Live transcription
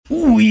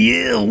Oh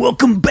yeah,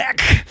 welcome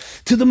back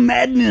to the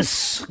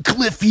madness.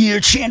 Cliff here,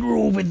 Chandler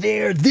over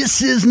there.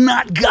 This is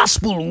not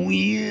gospel. Oh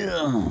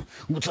yeah,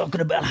 we're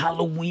talking about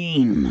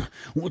Halloween.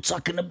 We're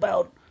talking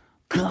about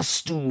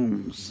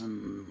costumes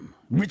and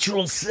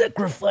ritual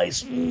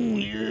sacrifice. Oh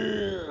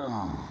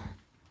yeah.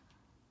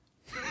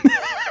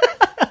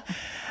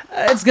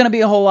 It's going to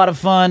be a whole lot of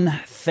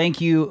fun. Thank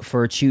you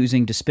for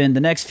choosing to spend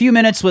the next few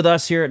minutes with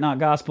us here at Not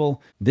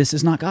Gospel. This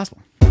is Not Gospel.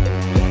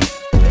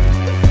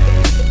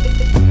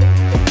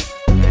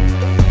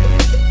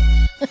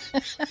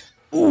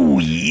 Oh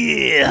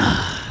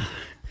yeah,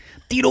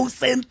 Tito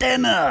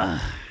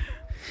Santana.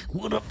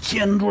 What up,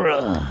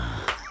 Chandra?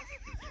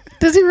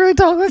 Does he really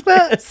talk like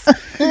that?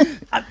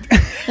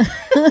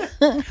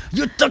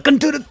 You're tucking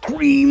to the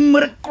cream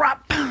of the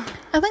crop.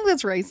 I think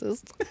that's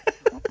racist.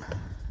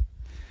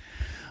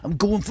 I'm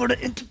going for the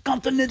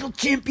Intercontinental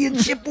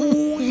Championship.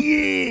 Oh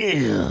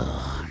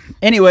yeah.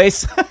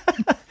 Anyways,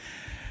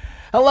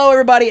 hello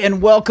everybody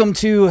and welcome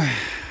to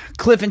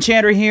Cliff and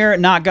Chandler here at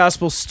Not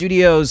Gospel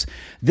Studios.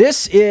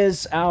 This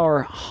is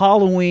our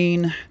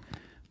Halloween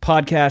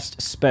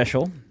podcast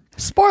special.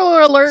 Spoiler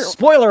alert.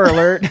 Spoiler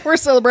alert. We're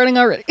celebrating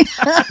already.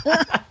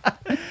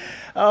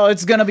 Oh,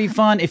 it's going to be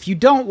fun. If you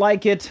don't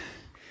like it,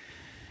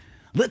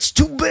 That's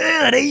too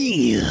bad,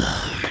 eh?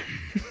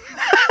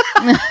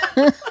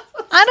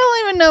 I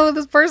don't even know who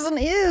this person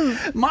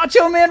is.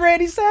 Macho Man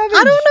Randy Savage.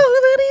 I don't know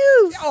who that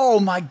is. Oh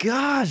my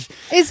gosh.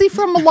 Is he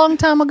from a long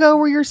time ago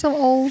where you're so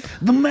old?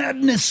 The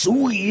madness,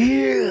 oh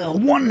yeah.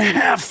 One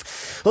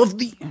half of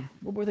the...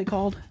 What were they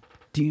called?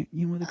 Do you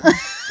know what they're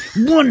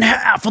called? One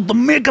half of the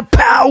mega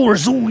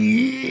powers, oh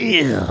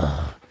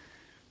yeah.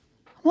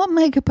 What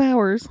mega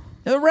powers?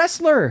 A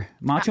wrestler.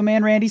 Macho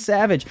Man Randy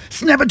Savage.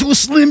 Snap it to a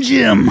Slim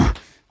Jim.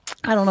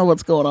 I don't know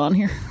what's going on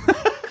here.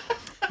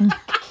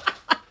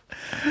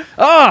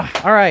 All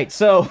right.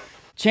 So,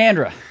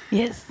 Chandra,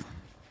 Yes.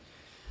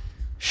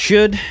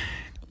 should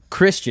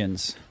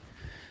Christians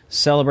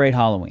celebrate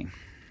Halloween?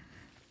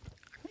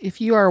 If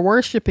you are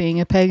worshiping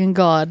a pagan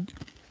god,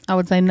 I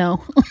would say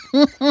no.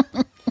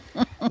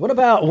 What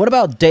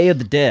about Day of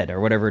the Dead or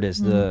whatever it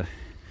is?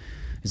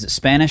 Is it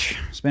Spanish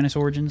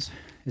origins?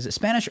 Is it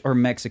Spanish or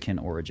Mexican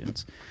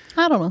origins?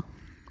 I don't know.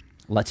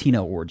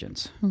 Latino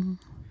origins.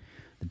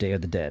 The Day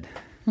of the Dead.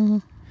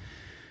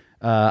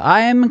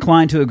 I am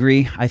inclined to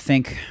agree. I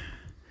think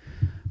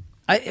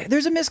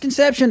there's a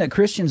misconception that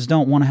Christians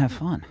don't want to have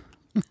fun.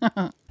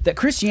 That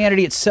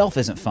Christianity itself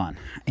isn't fun.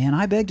 And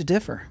I beg to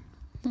differ.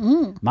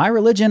 My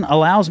religion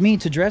allows me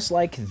to dress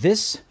like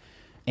this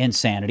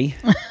insanity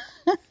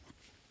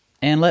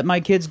and let my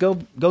kids go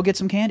get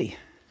some candy.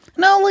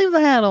 No, leave the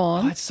hat Oh,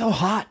 on. it's so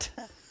hot.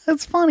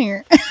 That's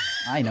funnier.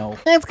 I know.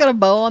 It's got a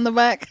bow on the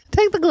back.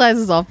 Take the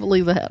glasses off, but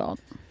leave the hat on.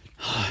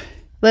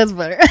 That's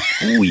better.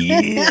 Oh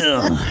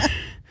yeah.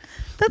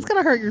 That's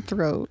going to hurt your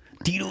throat.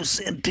 Tito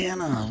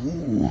Santana.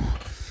 Ooh.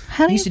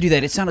 How He do you... used to do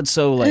that. It sounded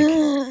so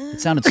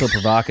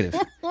provocative.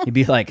 He'd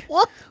be like,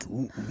 What?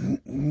 Oh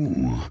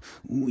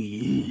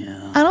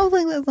yeah. I don't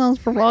think that sounds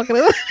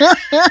provocative.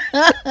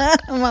 I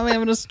might be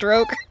having a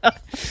stroke.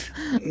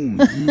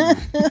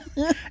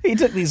 he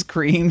took these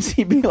creams.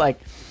 He'd be like,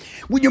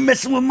 When you're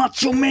messing with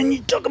Macho Man,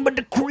 you're talking about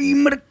the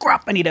cream of the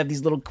crop. and he'd have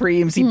these little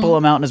creams. He'd pull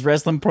them out in his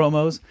wrestling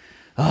promos.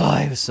 Oh,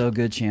 it was so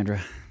good,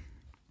 Chandra.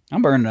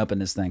 I'm burning up in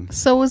this thing.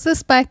 So was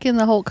this back in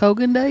the Hulk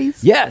Hogan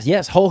days?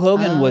 Yes. Hulk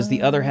Hogan was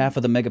the other half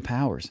of the Mega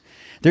Powers.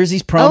 There's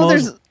these promos. Oh,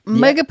 there's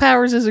Mega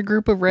Powers as a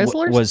group of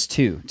wrestlers? Was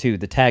two,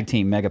 the tag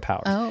team Mega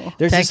Powers. Oh,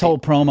 There's tag this whole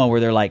promo where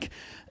they're like,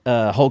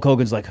 Hulk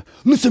Hogan's like,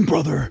 Listen,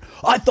 brother,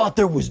 I thought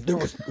there was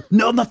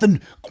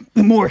nothing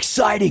more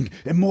exciting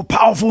and more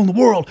powerful in the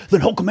world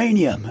than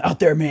Hulkamania out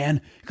there,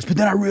 man. But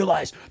then I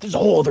realized there's a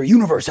whole other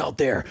universe out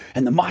there,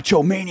 and the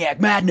Macho Maniac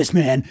Madness,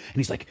 man. And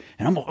he's like,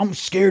 and I'm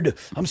scared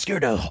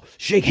to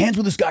shake hands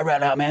with this guy right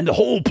now, man. The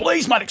whole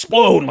place might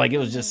explode. like it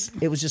was just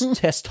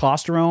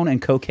testosterone and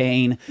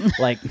cocaine,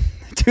 like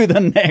to the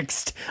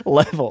next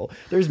level.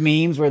 There's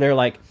memes where they're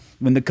like,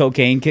 when the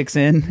cocaine kicks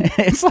in,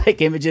 it's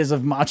like images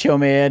of Macho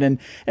Man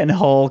and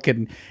Hulk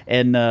and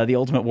the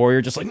Ultimate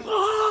Warrior just like,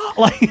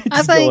 like I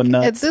just think going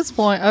nuts. at this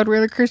point, I'd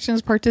rather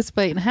Christians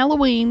participate in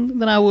Halloween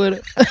than I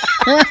would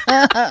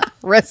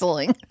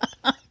wrestling.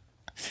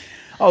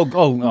 Oh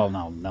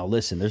no!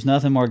 Listen, there's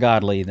nothing more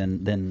godly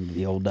than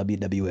the old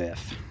WWF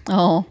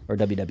Oh, or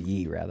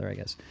WWE rather, I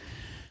guess.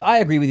 I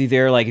agree with you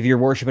there. Like if you're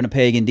worshiping a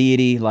pagan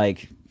deity,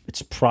 like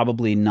it's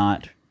probably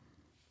not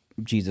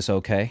Jesus.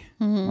 Okay,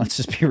 let's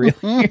just be real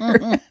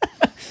here.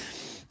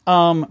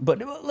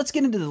 But let's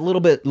get into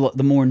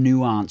the more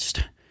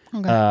nuanced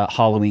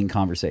Halloween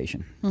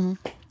conversation.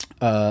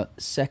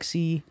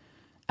 Sexy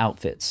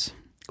outfits.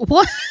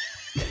 what?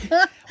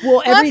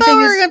 Well, I everything thought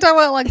we is were going to talk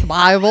about like the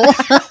Bible.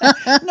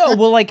 no.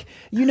 Well, like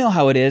you know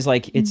how it is.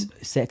 Like it's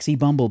sexy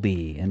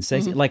bumblebee and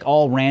sexy, like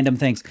all random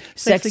things.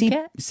 Sexy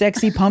cat.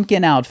 Sexy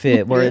pumpkin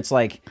outfit where it's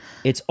like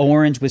it's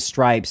orange with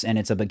stripes and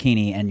it's a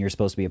bikini and you're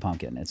supposed to be a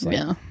pumpkin. It's like,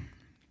 Yeah.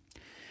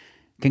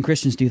 Can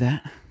Christians do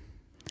that?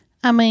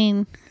 I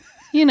mean,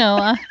 you know,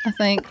 I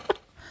think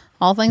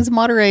all things in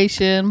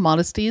moderation.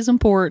 Modesty is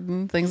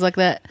important. Things like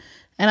that.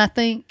 And I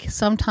think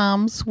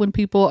sometimes when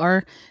people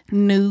are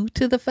new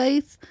to the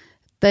faith,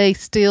 they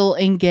still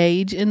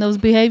engage in those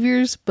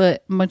behaviors.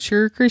 But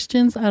mature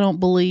Christians, I don't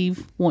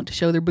believe, want to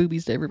show their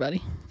boobies to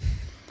everybody.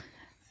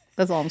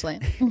 That's all I'm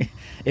saying.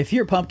 If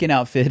your pumpkin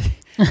outfit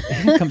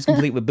comes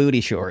complete with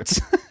booty shorts,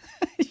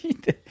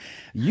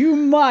 you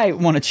might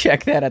want to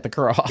check that at the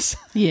cross.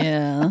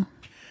 Yeah.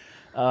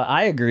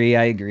 I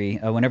agree.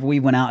 Whenever we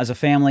went out as a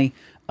family,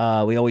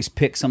 we always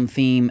pick some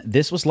theme.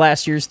 This was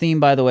last year's theme,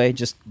 by the way.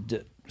 Just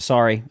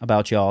sorry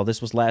about y'all.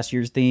 This was last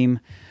year's theme.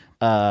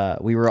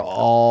 We were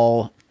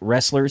all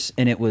wrestlers,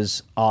 and it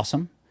was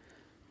awesome.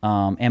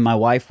 And my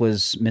wife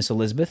was Miss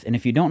Elizabeth. And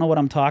if you don't know what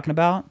I'm talking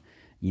about,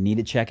 you need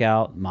to check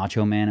out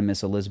Macho Man and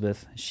Miss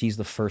Elizabeth. She's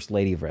the first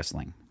lady of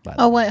wrestling. By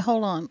the way. Wait,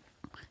 hold on.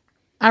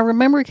 I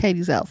remember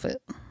Katie's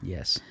outfit.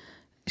 Yes.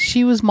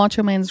 She was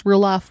Macho Man's real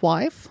life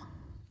wife.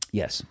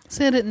 Yes.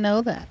 See, I didn't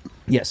know that.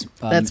 Yes.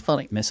 That's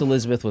funny. Miss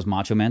Elizabeth was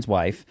Macho Man's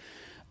wife.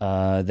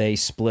 They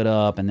split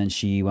up, and then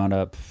she wound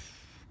up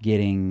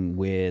getting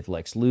with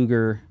Lex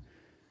Luger.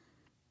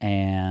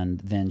 And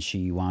then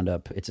she wound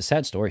up, it's a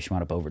sad story, she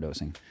wound up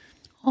overdosing.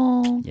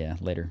 Oh. Yeah,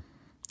 later.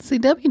 See,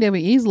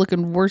 WWE's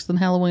looking worse than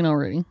Halloween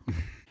already.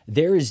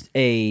 There is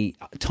a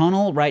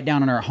tunnel right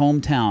down in our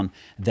hometown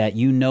that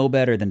you know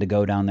better than to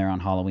go down there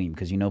on Halloween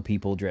because you know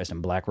people dressed in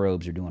black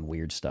robes are doing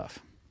weird stuff.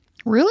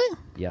 Really?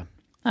 Yeah.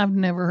 I've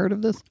never heard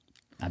of this.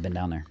 I've been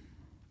down there.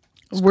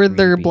 Were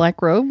there creepy.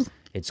 black robes?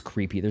 It's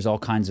creepy. There's all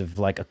kinds of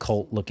like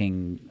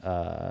occult-looking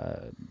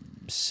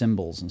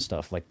symbols and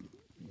stuff like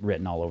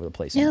written all over the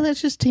place. Yeah, that's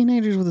just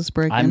teenagers with a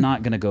spray can. I'm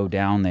not going to go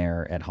down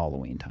there at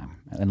Halloween time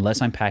unless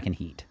I'm packing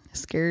heat.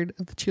 Scared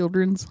of the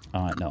children's.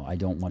 No, I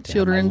don't want to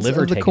Children's have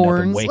my liver of the taken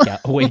corns.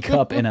 up and wake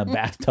up in a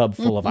bathtub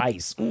full of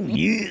ice. Ooh,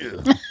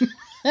 yeah.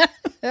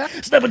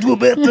 Step into a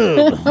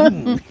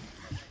bathtub.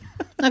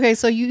 Okay,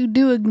 so you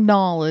do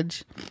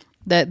acknowledge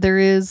that there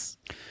is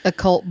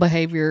occult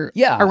behavior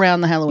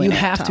around the Halloween you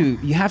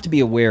have to be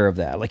aware of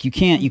that. Like you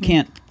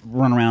can't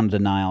run around in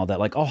denial that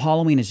like, oh,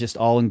 Halloween is just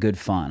all in good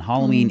fun.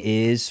 Halloween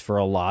is for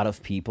a lot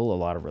of people, a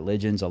lot of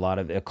religions, a lot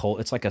of occult.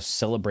 It's like a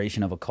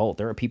celebration of a cult.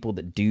 There are people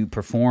that do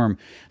perform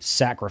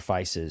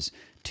sacrifices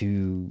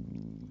to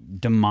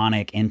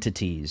demonic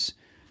entities,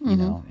 you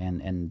know,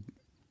 and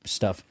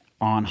stuff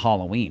on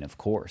Halloween, of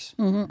course.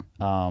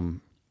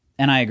 And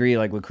I agree,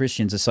 like with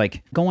Christians, it's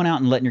like going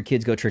out and letting your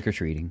kids go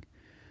trick-or-treating,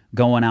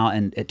 going out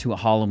and to a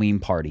Halloween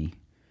party,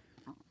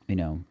 you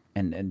know,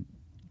 and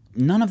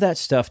none of that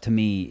stuff to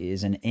me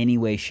is in any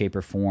way, shape,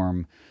 or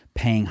form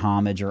paying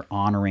homage or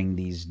honoring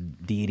these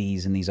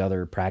deities and these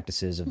other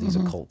practices of these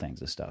occult things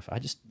and stuff.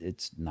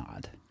 It's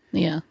not.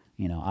 Yeah.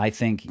 You know, I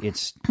think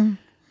it's...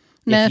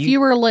 Now, if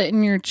you were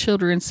letting your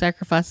children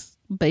sacrifice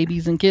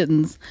babies and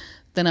kittens,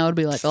 then I would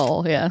be like,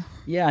 oh, yeah.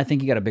 Yeah, I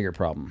think you got a bigger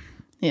problem.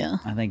 Yeah.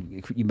 I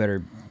think you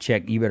better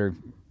check.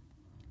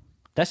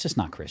 That's just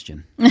not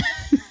Christian.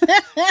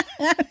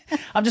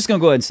 I'm just going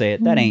to go ahead and say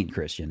it. That ain't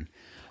Christian.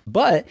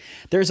 But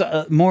there's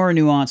a more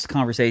nuanced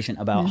conversation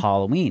about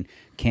Halloween.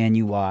 Can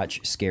you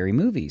watch scary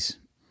movies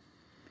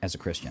as a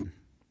Christian?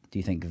 Do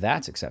you think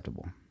that's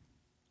acceptable?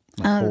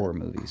 Like horror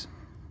movies?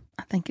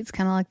 I think it's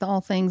kind of like the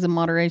all things in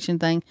moderation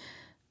thing.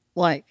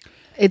 Like,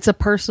 it's a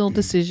personal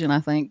decision, I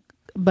think.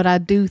 But I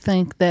do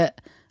think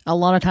that a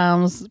lot of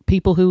times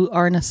people who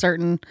are in a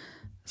certain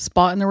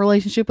spot in the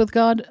relationship with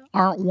God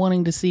aren't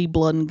wanting to see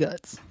blood and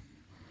guts.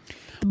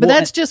 But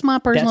that's just my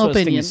personal opinion. That's what I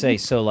was thinking to say.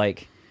 So,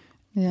 like,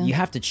 you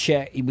have to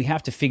check. We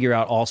have to figure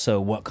out also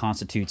what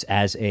constitutes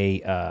as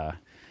a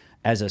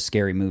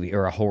scary movie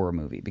or a horror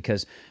movie,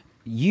 because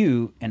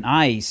you and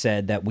I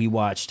said that we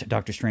watched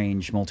Doctor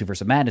Strange: Multiverse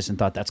of Madness and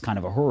thought that's kind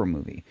of a horror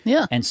movie.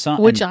 Yeah, and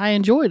which I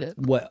enjoyed it.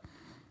 What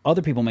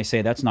other people may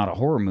say that's not a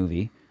horror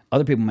movie.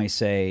 Other people may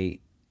say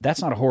that's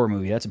not a horror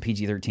movie. That's a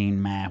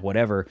PG-13,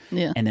 whatever.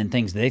 Yeah. And then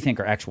things they think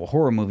are actual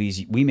horror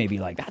movies, we may be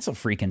like, that's a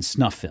freaking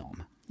snuff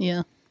film.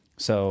 Yeah.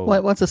 So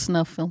what's a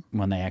snuff film?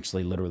 When they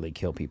actually literally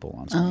kill people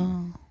on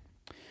screen.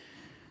 Oh.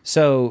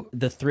 So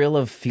the thrill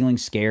of feeling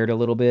scared a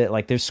little bit,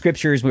 like there's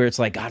scriptures where it's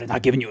like, God is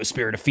not giving you a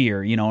spirit of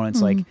fear, you know, and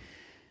it's like,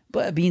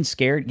 but being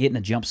scared, getting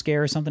a jump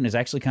scare or something is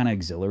actually kind of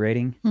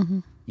exhilarating,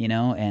 you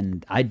know,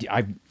 and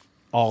I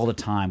all the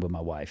time with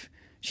my wife.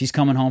 She's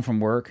coming home from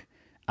work.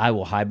 I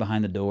will hide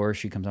behind the door.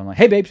 She comes on, I'm like,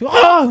 hey, babe.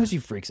 She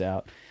freaks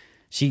out.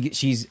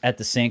 She's at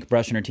the sink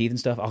brushing her teeth and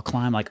stuff. I'll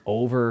climb like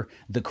over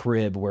the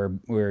crib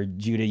where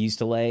Judah used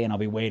to lay, and I'll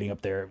be waiting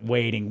up there,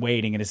 waiting.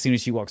 And as soon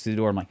as she walks through the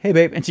door, I'm like, hey,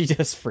 babe. And she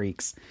just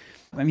freaks.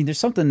 I mean, there's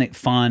something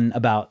fun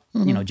about,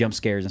 you know, jump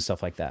scares and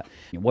stuff like that.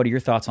 What are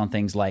your thoughts on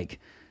things like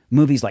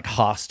movies like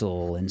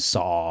Hostel and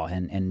Saw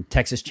and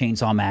Texas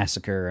Chainsaw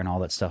Massacre and all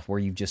that stuff where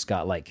you've just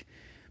got like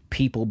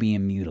people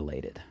being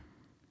mutilated?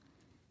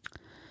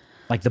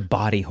 Like the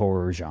body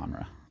horror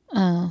genre.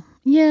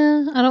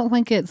 Yeah, I don't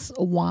think it's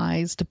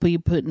wise to be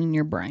putting in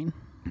your brain.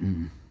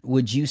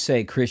 Would you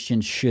say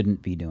Christians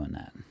shouldn't be doing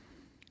that?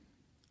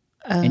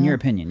 In your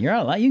opinion, you can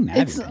have your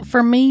opinion.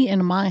 For me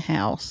in my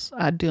house,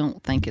 I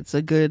don't think it's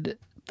a good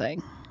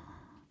thing.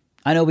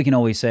 I know we can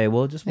always say,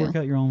 well, just work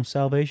out your own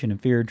salvation in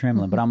fear and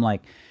trembling. But I'm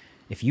like,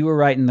 if you were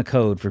writing the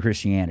code for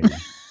Christianity,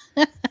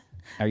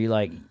 are you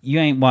like, you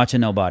ain't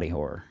watching no body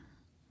horror?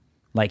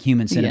 Like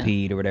Human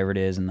Centipede or whatever it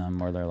is in them,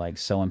 where they're like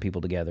sewing people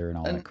together and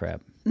all that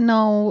crap.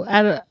 No,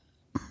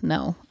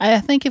 no. I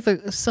think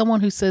if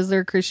someone who says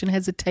they're a Christian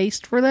has a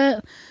taste for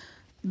that,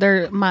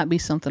 there might be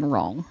something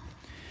wrong.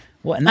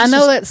 Well, and I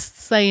know that's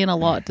saying a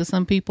lot to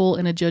some people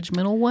in a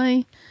judgmental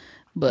way,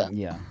 but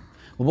yeah.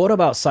 Well, what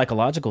about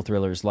psychological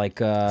thrillers like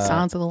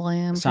Silence of the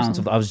Lambs?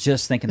 I was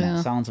just thinking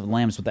that Silence of the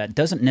Lambs, but that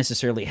doesn't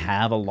necessarily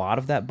have a lot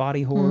of that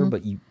body horror,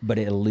 but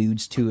it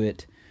alludes to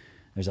it.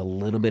 There's a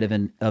little bit of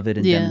it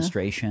in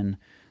demonstration.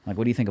 Like,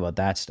 what do you think about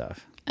that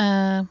stuff?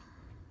 I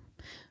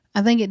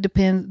think it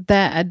depends.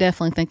 I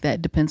definitely think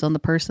that depends on the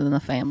person and the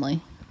family.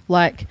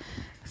 Like,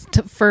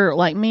 for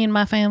like me and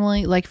my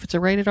family, like if it's a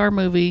rated R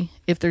movie,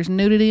 if there's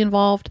nudity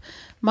involved,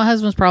 my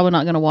husband's probably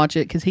not going to watch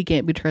it because he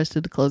can't be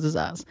trusted to close his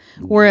eyes.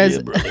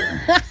 Whereas,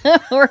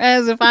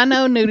 whereas if I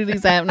know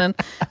nudity's happening,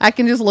 I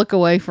can just look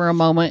away for a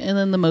moment and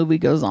then the movie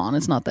goes on.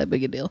 It's not that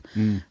big a deal.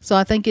 So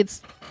I think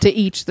it's to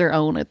each their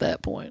own at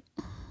that point.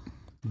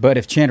 But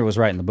if Chandra was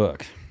writing the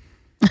book,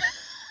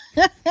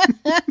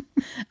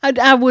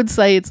 I would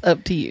say it's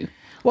up to you.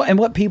 Well, and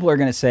what people are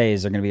going to say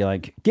is they're going to be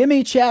like, give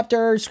me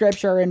chapter,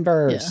 scripture, and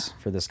verse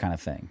for this kind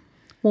of thing.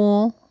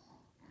 Well,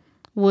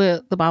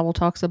 what the Bible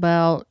talks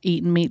about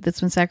eating meat that's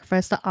been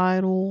sacrificed to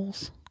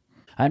idols.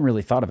 I hadn't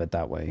really thought of it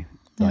that way.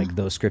 Yeah. Like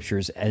those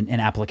scriptures and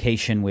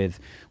application with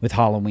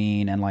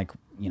Halloween and like,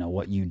 you know,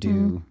 what you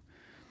do.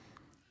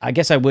 I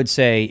guess I would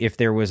say if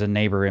there was a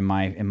neighbor in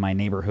my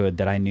neighborhood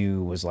that I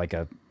knew was like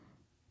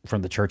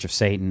from the Church of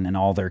Satan and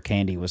all their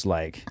candy was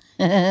like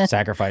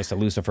sacrificed to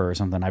Lucifer or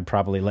something, I'd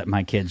probably let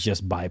my kids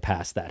just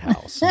bypass that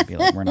house and be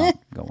like, we're not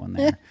going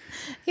there.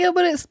 Yeah,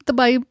 but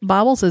the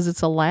Bible says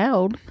it's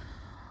allowed.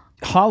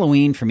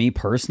 Halloween for me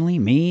personally,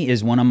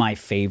 is one of my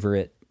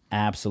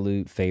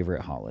absolute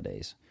favorite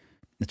holidays.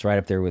 It's right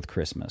up there with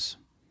Christmas.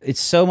 It's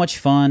so much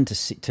fun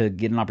to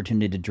get an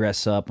opportunity to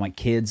dress up. My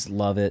kids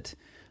love it.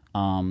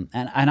 And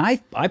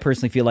I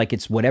personally feel like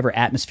it's whatever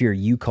atmosphere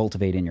you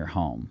cultivate in your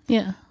home.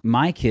 Yeah.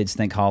 My kids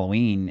think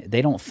Halloween,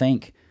 they don't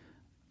think,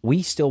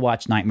 we still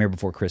watch Nightmare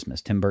Before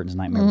Christmas, Tim Burton's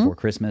Nightmare Before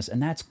Christmas,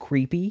 and that's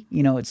creepy.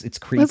 You know, it's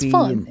creepy. It's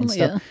fun. And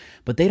stuff.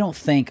 But they don't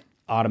think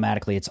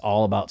automatically it's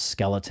all about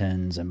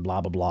skeletons and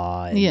blah, blah,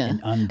 blah, and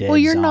undead Well,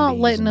 you're not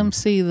zombies letting them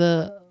see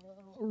the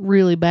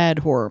really bad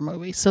horror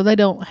movies, so they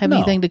don't have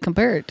anything to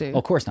compare it to. Well,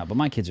 of course not, but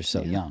my kids are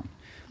so young.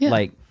 Yeah.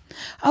 Like,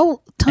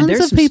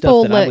 tons of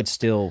people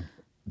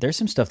there's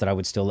some stuff that I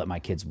would still let my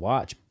kids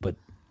watch, but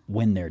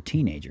when they're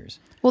teenagers.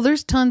 Well,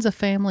 there's tons of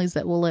families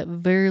that will let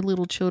very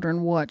little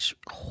children watch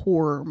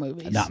horror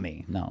movies. Not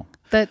me, no.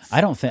 That's I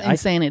don't think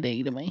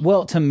insanity to me.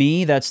 Well, to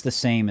me, that's the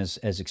same as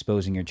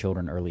exposing your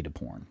children early to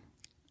porn.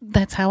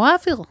 That's how I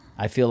feel.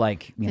 I feel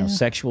like, you know,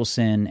 sexual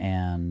sin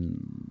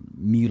and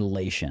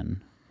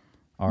mutilation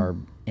are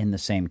in the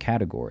same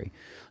category.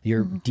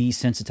 You're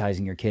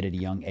desensitizing your kid at a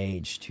young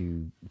age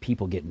to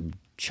people getting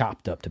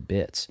chopped up to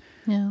bits.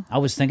 Yeah. I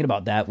was thinking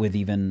about that with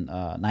even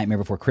Nightmare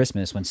Before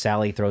Christmas, when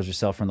Sally throws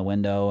herself from the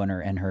window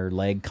and her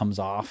leg comes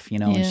off, you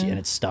know, and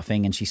it's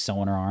stuffing and she's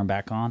sewing her arm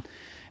back on.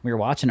 We were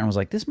watching it and I was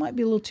like, this might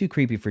be a little too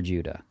creepy for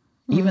Judah.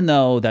 Even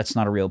though that's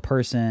not a real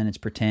person, it's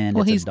pretend,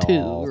 well, it's a doll. He's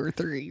 2 or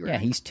 3, right? Yeah,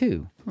 he's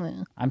 2.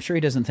 Yeah. I'm sure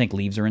he doesn't think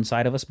leaves are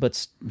inside of us,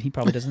 but he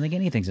probably doesn't think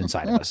anything's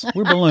inside of us.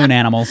 We're balloon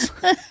animals.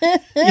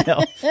 You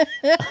know?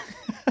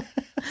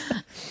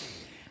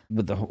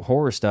 With the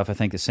horror stuff, I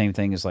think the same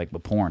thing is like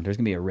with porn. There's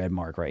going to be a red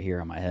mark right here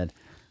on my head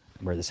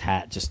where this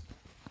hat just,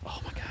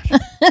 oh my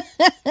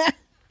gosh.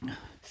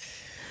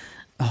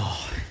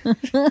 Oh.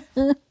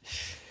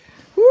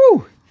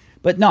 Woo!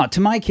 But no, to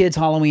my kids,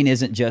 Halloween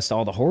isn't just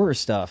all the horror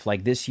stuff.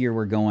 Like this year,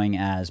 we're going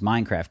as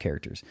Minecraft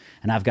characters.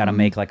 And I've got to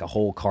make like a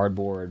whole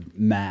cardboard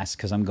mask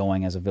because I'm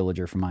going as a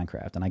villager from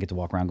Minecraft. And I get to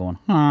walk around going,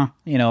 huh,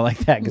 you know, like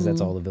that, because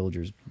that's all the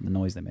villagers, the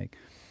noise they make.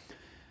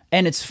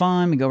 And it's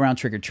fun. We go around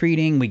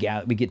trick-or-treating. We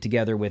get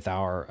together with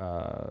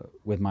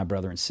with my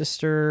brother and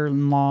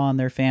sister-in-law and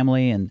their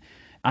family. And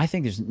I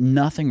think there's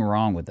nothing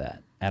wrong with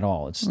that at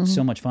all. It's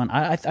so much fun.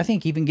 I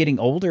think even getting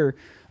older,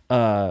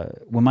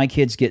 when my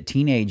kids get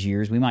teenage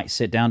years, we might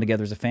sit down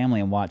together as a family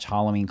and watch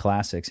Halloween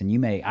classics.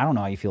 And I don't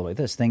know how you feel about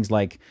this, things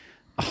like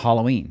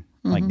Halloween,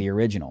 like the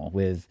original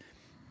with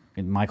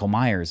Michael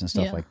Myers and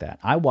stuff like that.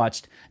 I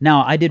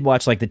did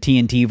watch like the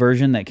TNT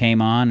version that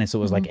came on, and so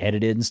it was like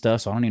edited and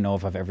stuff, so I don't even know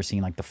if I've ever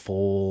seen like the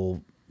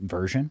full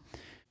version.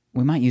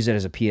 We might use it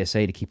as a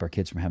PSA to keep our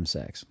kids from having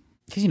sex.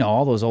 Because, you know,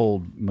 all those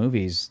old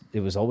movies, it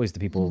was always the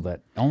people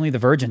that, only the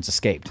virgins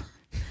escaped.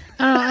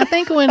 I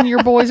think when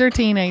your boys are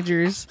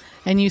teenagers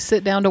and you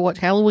sit down to watch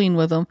Halloween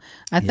with them,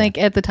 I think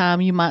at the time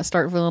you might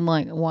start feeling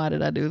like, why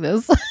did I do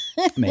this?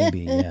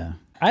 Maybe, yeah.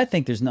 I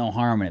think there's no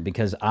harm in it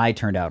because I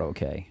turned out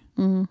okay.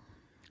 Mm-hmm.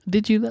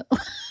 Did you though?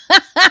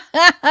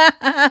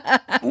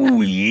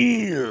 Oh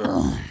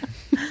yeah.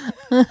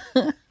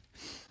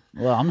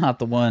 Well, I'm not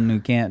the one who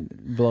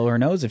can't blow her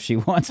nose if she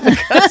wants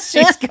because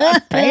she's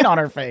got paint on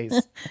her face.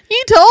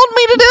 You told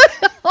me to do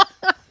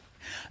it.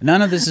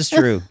 None of this is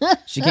true.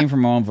 She came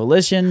from her own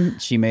volition.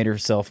 She made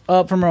herself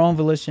up from her own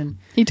volition.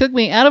 He took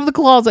me out of the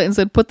closet and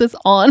said, "Put this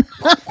on."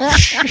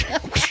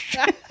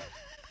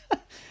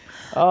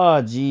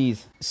 Oh,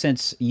 geez.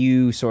 Since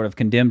you sort of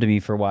condemned me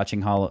for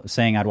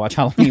saying I'd watch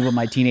Halloween with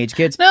my teenage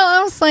kids. No,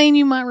 I was saying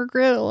you might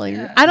regret it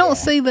later. I don't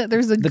see that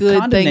there's a The good thing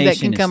that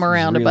condemnation can come is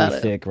around really about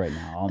it. thick right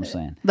now, all I'm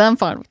saying. I'm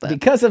fine with that.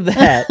 Because of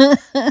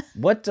that,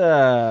 what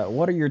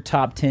are your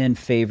top 10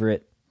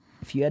 favorite,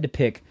 if you had to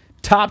pick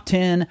top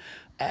 10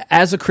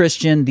 as a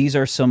Christian, these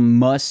are some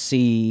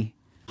must-see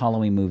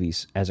Halloween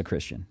movies as a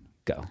Christian.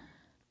 Go.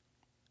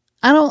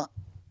 I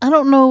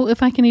don't know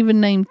if I can even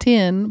name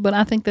 10, but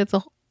I think that's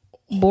a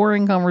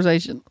boring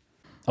conversation.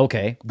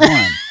 Okay, 1.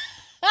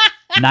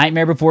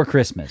 Nightmare Before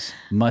Christmas.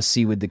 Must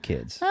see with the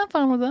kids. I'm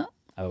fine with that.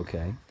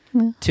 Okay.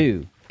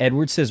 2.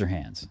 Edward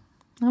Scissorhands.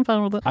 I'm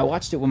fine with it. I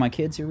watched it with my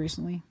kids here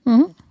recently.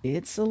 Mm-hmm.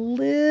 It's a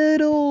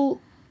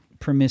little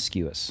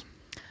promiscuous.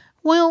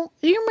 Well,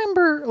 you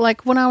remember,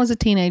 like, when I was a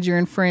teenager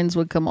and Friends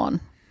would come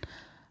on.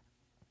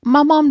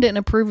 My mom didn't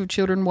approve of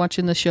children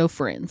watching the show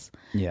Friends.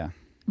 Yeah.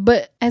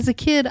 But as a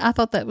kid, I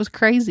thought that was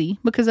crazy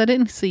because I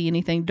didn't see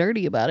anything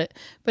dirty about it.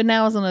 But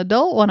now as an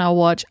adult, when I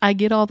watch, I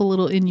get all the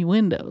little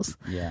innuendos.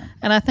 Yeah.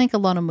 And I think a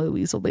lot of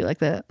movies will be like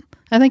that.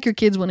 I think your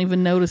kids won't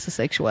even notice the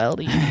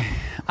sexuality.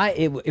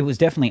 It was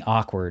definitely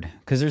awkward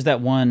because there's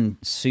that one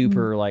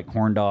super like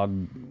horn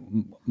dog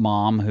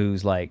mom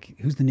who's like,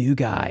 who's the new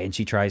guy? And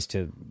she tries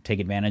to take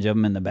advantage of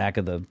him in the back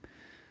of the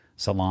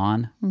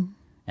salon. Mm.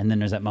 And then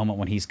there's that moment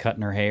when he's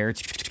cutting her hair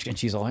and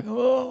she's all like,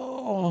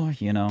 oh,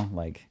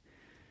 like...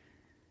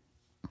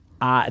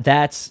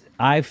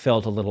 I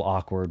felt a little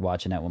awkward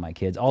watching that with my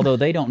kids, although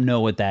they don't know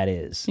what that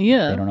is.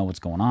 Yeah. They don't know what's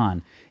going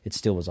on. It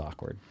still was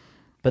awkward.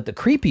 But the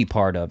creepy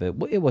part of it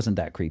wasn't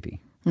that creepy.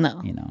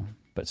 No.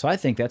 But so I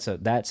think that's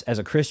as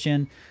a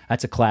Christian,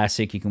 that's a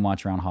classic you can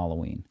watch around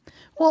Halloween.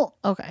 Well,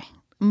 okay.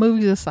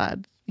 Movies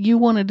aside, you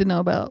wanted to know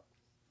about,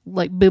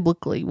 like,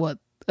 biblically what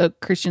a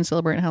Christian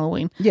celebrating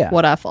Halloween. Yeah.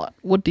 What I thought.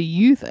 What do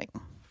you think?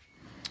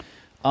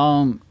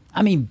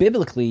 I mean,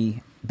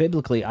 biblically,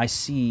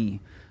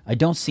 I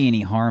don't see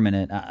any harm in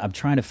it. I'm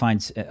trying to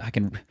find.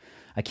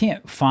 I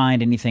can't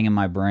find anything in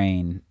my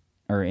brain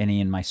or any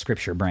in my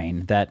scripture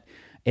brain that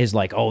is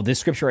like, oh, this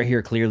scripture right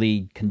here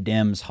clearly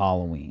condemns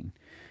Halloween.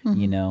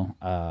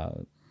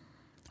 Mm-hmm.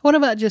 What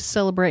about just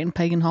celebrating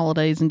pagan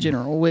holidays in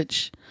general?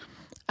 Which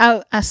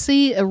I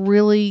see a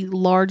really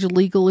large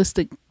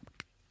legalistic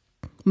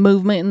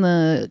movement in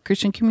the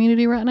Christian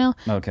community right now.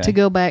 Okay. To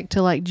go back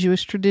to like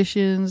Jewish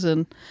traditions,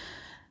 and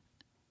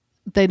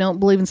they don't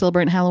believe in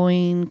celebrating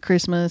Halloween,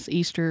 Christmas,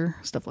 Easter,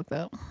 stuff like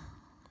that.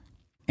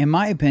 In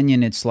my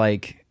opinion, it's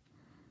like,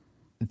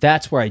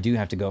 that's where I do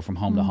have to go from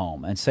home to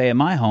home and say, in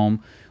my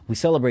home, we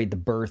celebrate the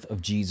birth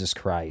of Jesus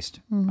Christ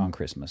on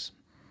Christmas.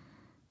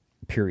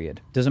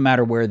 Period. Doesn't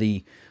matter where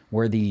the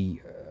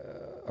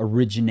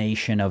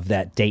origination of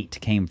that date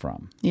came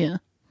from. Yeah.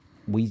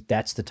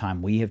 That's the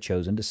time we have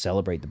chosen to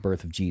celebrate the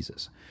birth of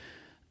Jesus.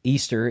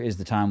 Easter is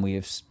the time we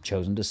have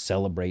chosen to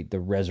celebrate the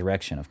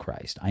resurrection of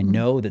Christ. I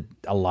know that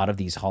a lot of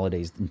these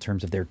holidays, in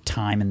terms of their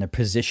time and their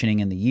positioning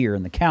in the year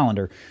and the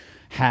calendar,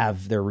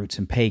 have their roots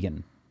in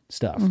pagan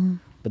stuff. Mm-hmm.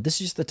 But this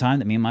is just the time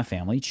that me and my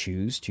family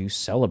choose to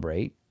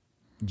celebrate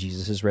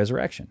Jesus'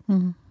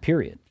 resurrection,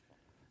 period.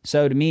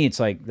 So to me, it's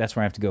like, that's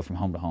where I have to go from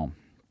home to home.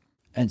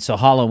 And so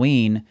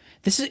Halloween's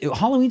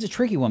a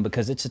tricky one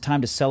because it's a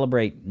time to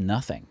celebrate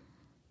nothing.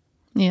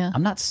 Yeah.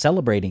 I'm not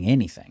celebrating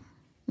anything.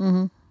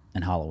 Mm-hmm.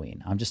 And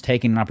Halloween. I'm just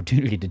taking an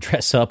opportunity to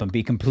dress up and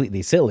be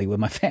completely silly with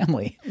my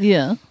family.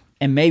 Yeah.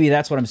 And maybe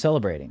that's what I'm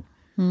celebrating.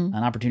 An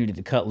opportunity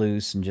to cut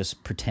loose and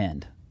just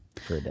pretend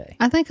for a day.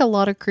 I think a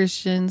lot of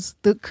Christians,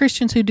 the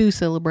Christians who do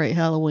celebrate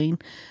Halloween,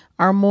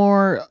 are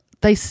more,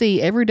 they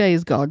see every day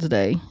is God's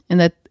day.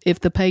 And that if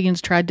the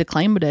pagans tried to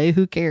claim a day,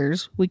 who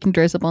cares? We can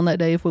dress up on that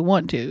day if we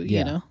want to,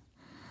 you know?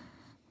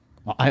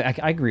 Well, I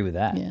agree with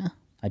that. Yeah.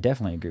 I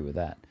definitely agree with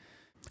that.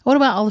 What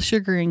about all the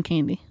sugar and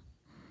candy?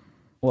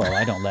 Well,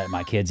 I don't let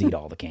my kids eat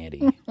all the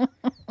candy.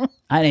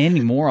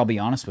 Anymore, I'll be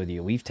honest with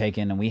you. We've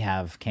taken and we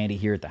have candy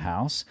here at the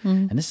house,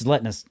 and this is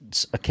letting us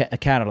a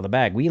cat out of the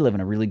bag. We live in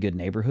a really good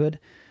neighborhood,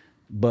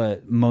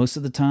 but most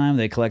of the time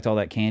they collect all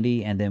that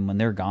candy, and then when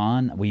they're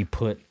gone, we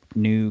put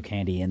new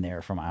candy in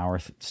there from our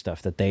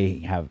stuff that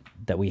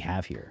we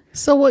have here.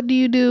 So what do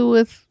you do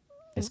with?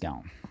 It's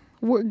gone.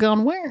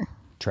 Gone where?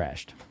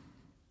 Trashed.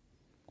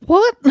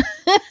 What? Give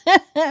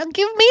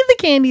me the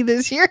candy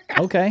this year.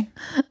 Okay.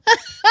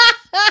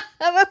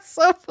 That's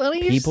so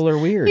funny. People are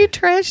weird. You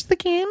trashed the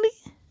candy?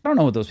 I don't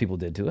know what those people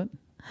did to it.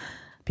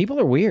 People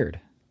are weird.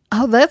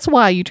 Oh, that's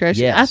why you trashed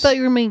it. I Yes. thought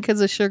you were mean because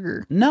of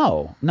sugar.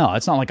 No,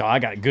 it's not like, oh, I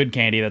got good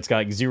candy that's got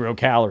like 0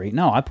 calorie.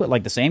 No, I put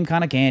like the same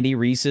kind of candy,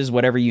 Reese's,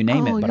 whatever you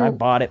name it, but I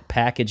bought it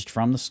packaged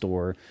from the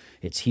store.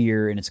 It's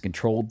here and it's a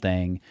controlled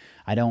thing.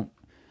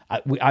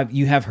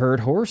 You have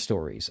heard horror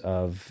stories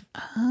of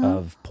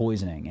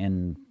poisoning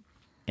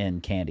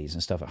and candies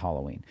and stuff at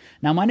Halloween.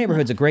 Now, my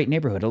neighborhood's a great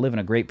neighborhood. I live in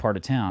a great part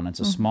of town.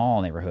 It's a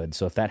small neighborhood,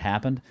 so if that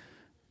happened,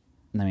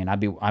 I mean,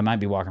 I might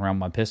be walking around with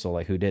my pistol,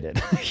 like, who did it?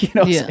 You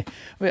know, Yeah.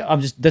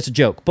 that's a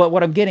joke. But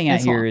what I'm getting at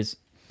It's here fine.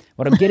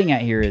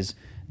 is,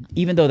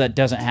 even though that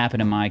doesn't happen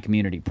in my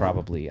community,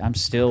 probably, I'm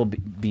still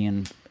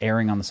being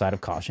erring on the side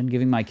of caution,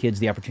 giving my kids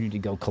the opportunity to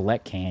go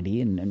collect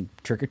candy and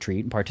trick or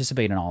treat and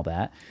participate in all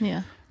that.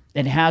 Yeah.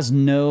 It has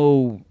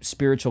no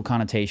spiritual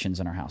connotations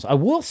in our house. I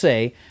will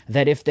say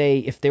that if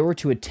they were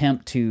to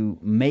attempt to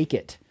make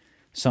it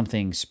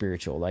something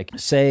spiritual, like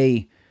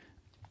say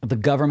the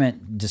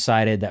government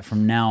decided that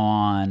from now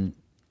on,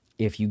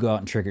 if you go out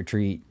and trick or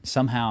treat,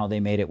 somehow they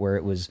made it where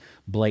it was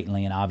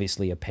blatantly and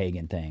obviously a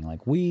pagan thing.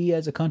 Like, we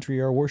as a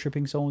country are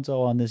worshiping so and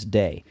so on this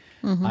day.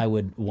 I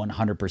would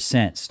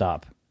 100%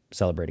 stop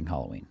celebrating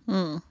Halloween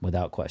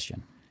without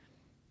question.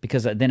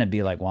 Because then it'd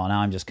be like, well, now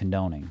I'm just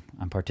condoning.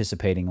 I'm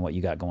participating in what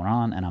you got going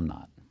on, and I'm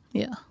not.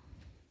 Yeah.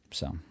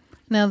 So,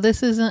 Now,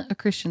 this isn't a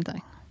Christian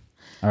thing.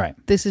 all right.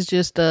 This is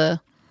just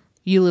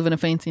you live in a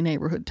fancy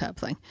neighborhood type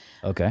thing.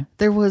 Okay.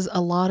 There was a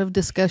lot of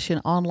discussion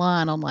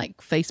online on like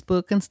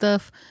Facebook and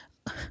stuff.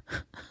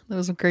 There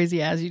was some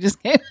crazy eyes you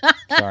just gave.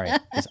 Sorry.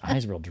 His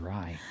eye's real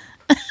dry.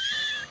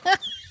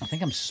 I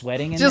think I'm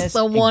sweating in Just this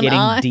the and one getting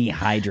eye.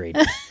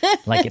 dehydrated.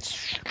 Like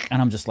it's,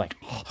 and I'm just like,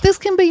 This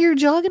can be your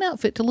jogging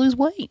outfit to lose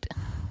weight.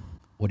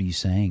 what are you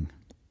saying?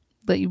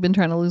 That you've been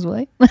trying to lose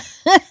weight.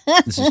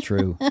 This is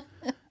true.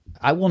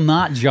 I will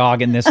not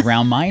jog in this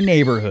around my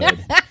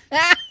neighborhood.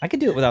 I could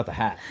do it without the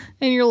hat.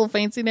 In your little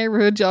fancy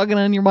neighborhood jogging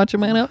on your Macho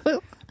Man outfit.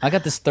 I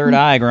got this third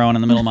eye growing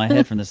in the middle of my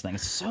head from this thing.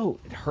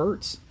 It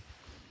hurts.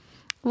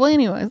 Well,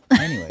 anyways.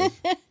 Anyway,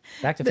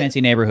 back to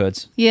fancy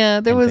neighborhoods Yeah,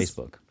 there and was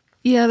Facebook.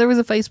 Yeah, there was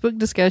a Facebook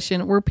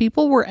discussion where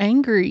people were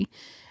angry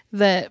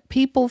that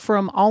people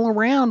from all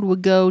around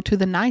would go to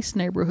the nice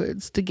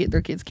neighborhoods to get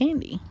their kids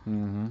candy.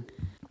 Mm-hmm.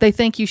 They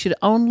think you should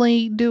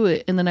only do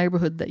it in the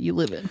neighborhood that you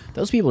live in.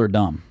 Those people are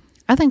dumb,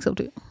 I think so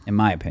too. in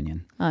my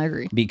opinion. I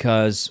agree.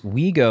 Because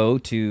we go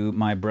to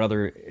my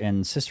brother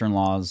and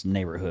sister-in-law's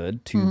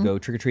neighborhood to go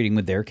trick-or-treating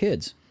with their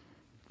kids,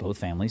 both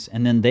families,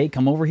 and then they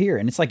come over here.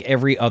 And it's like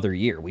every other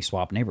year we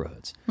swap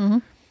neighborhoods.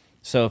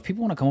 So if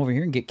people want to come over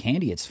here and get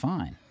candy, it's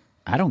fine.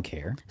 I don't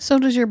care. So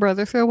does your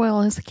brother throw away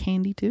all his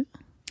candy too?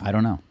 I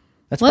don't know.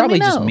 That's Let me probably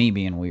just know. me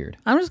being weird.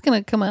 I'm just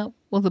going to come out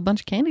with a bunch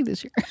of candy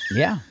this year.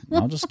 Yeah,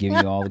 I'll just give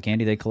you all the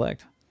candy they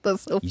collect.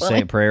 That's so You funny.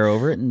 say a prayer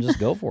over it and just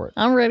go for it.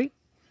 I'm ready.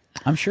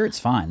 I'm sure it's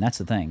fine. That's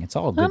the thing. It's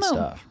all good know.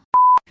 stuff.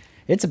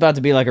 It's about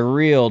to be like a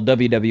real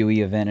WWE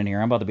event in here.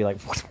 I'm about to be like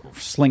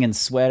slinging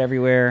sweat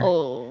everywhere.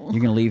 Oh,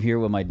 You're going to leave here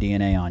with my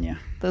DNA on you.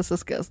 that's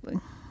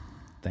disgusting.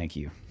 Thank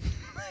you.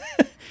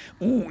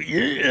 Ooh,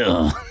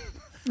 yeah.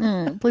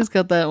 Please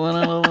cut that one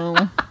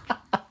out.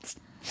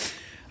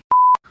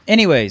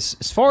 Anyways,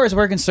 as far as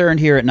we're concerned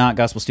here at Not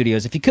Gospel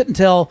Studios, if you couldn't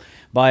tell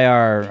by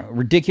our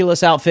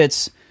ridiculous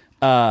outfits,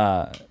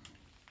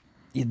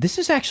 this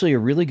is actually a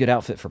really good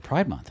outfit for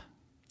Pride Month.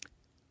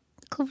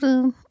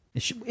 Clifton,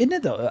 Isn't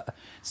it, though?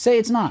 Say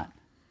it's not.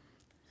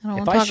 I don't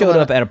If want to I talk showed about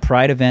up it. at a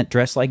Pride event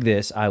dressed like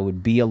this, I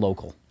would be a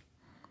local.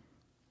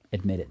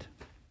 Admit it.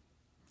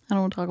 I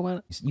don't want to talk about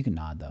it. You can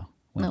nod, though.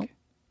 Wink. No.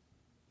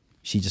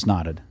 She just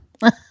nodded.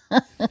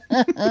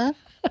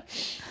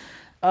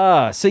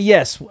 So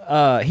yes,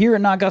 here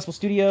at Not Gospel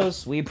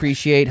Studios, we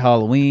appreciate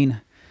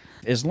Halloween.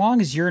 As long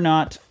as you're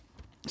not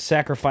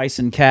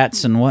sacrificing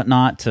cats and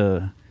whatnot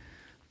to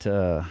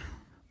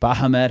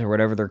Bahamut or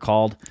whatever they're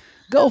called,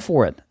 go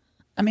for it.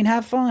 I mean,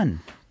 have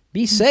fun.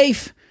 Be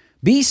safe.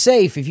 Be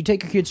safe. If you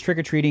take your kids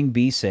trick-or-treating,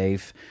 be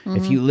safe.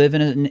 If you live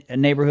in a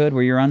neighborhood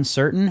where you're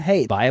uncertain,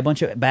 hey, buy a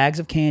bunch of bags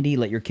of candy.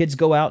 Let your kids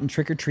go out and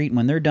trick-or-treat. And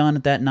when they're done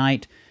at that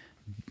night,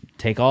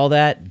 take all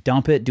that,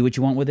 dump it, do what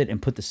you want with it,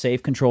 and put the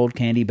safe, controlled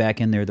candy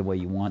back in there the way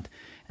you want.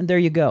 And there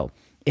you go.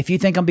 If you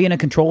think I'm being a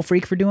control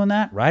freak for doing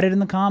that, write it in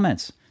the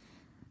comments.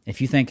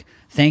 If you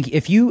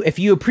if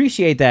you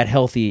appreciate that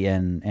healthy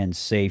and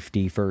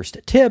safety first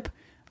tip,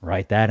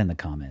 write that in the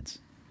comments.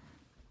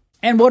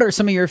 And what are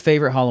some of your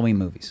favorite Halloween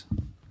movies?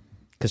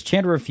 Because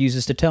Chandra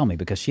refuses to tell me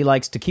because she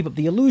likes to keep up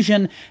the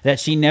illusion that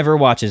she never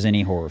watches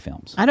any horror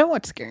films. I don't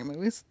watch scary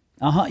movies.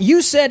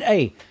 You said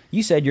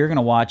you're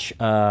gonna watch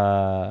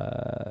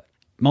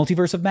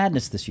Multiverse of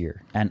Madness this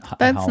year, and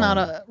That's not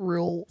a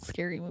real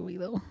scary movie,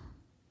 though.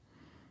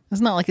 It's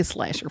not like a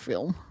slasher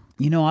film.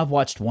 You know, I've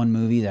watched one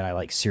movie that I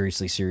like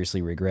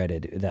seriously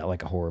regretted. That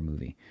like a horror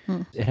movie.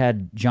 It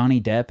had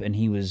Johnny Depp, and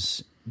he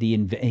was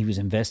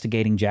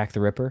investigating Jack the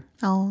Ripper.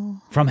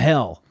 Oh, From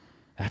Hell.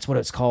 That's what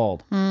it's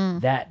called.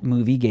 That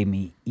movie gave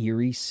me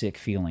eerie, sick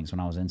feelings when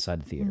I was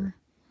inside the theater.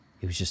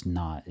 It was just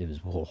not. It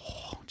was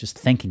just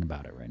thinking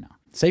about it right now.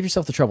 Save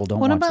yourself the trouble. Don't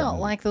what watch that about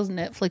movie. like those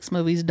Netflix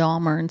movies,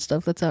 Dahmer and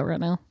stuff that's out right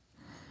now?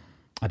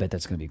 I bet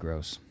that's gonna be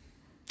gross.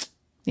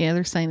 Yeah,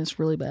 they're saying it's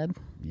really bad,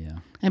 Yeah.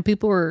 and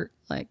people are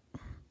like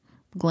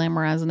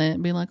glamorizing it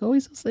and being like, "Oh,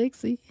 he's so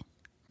sexy."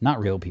 Not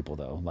real people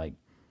though, like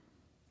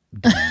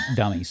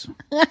dummies.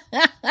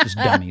 Just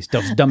dummies.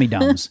 Those dummy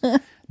dumbs.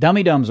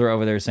 Dummy dumbs are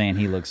over there saying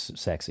he looks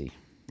sexy.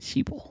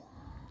 Sheeple.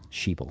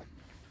 Sheeple.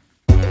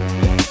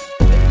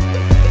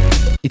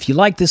 If you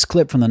like this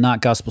clip from the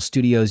Not Gospel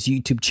Studios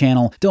YouTube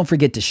channel, don't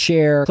forget to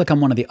share. Click on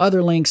one of the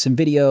other links and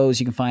videos.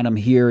 You can find them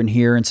here,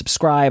 and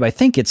subscribe. I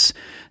think it's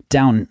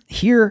down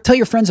here. Tell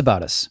your friends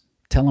about us.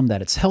 Tell them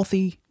that it's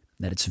healthy,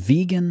 that it's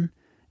vegan,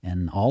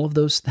 and all of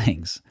those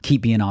things.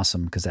 Keep being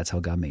awesome, because that's how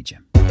God made you.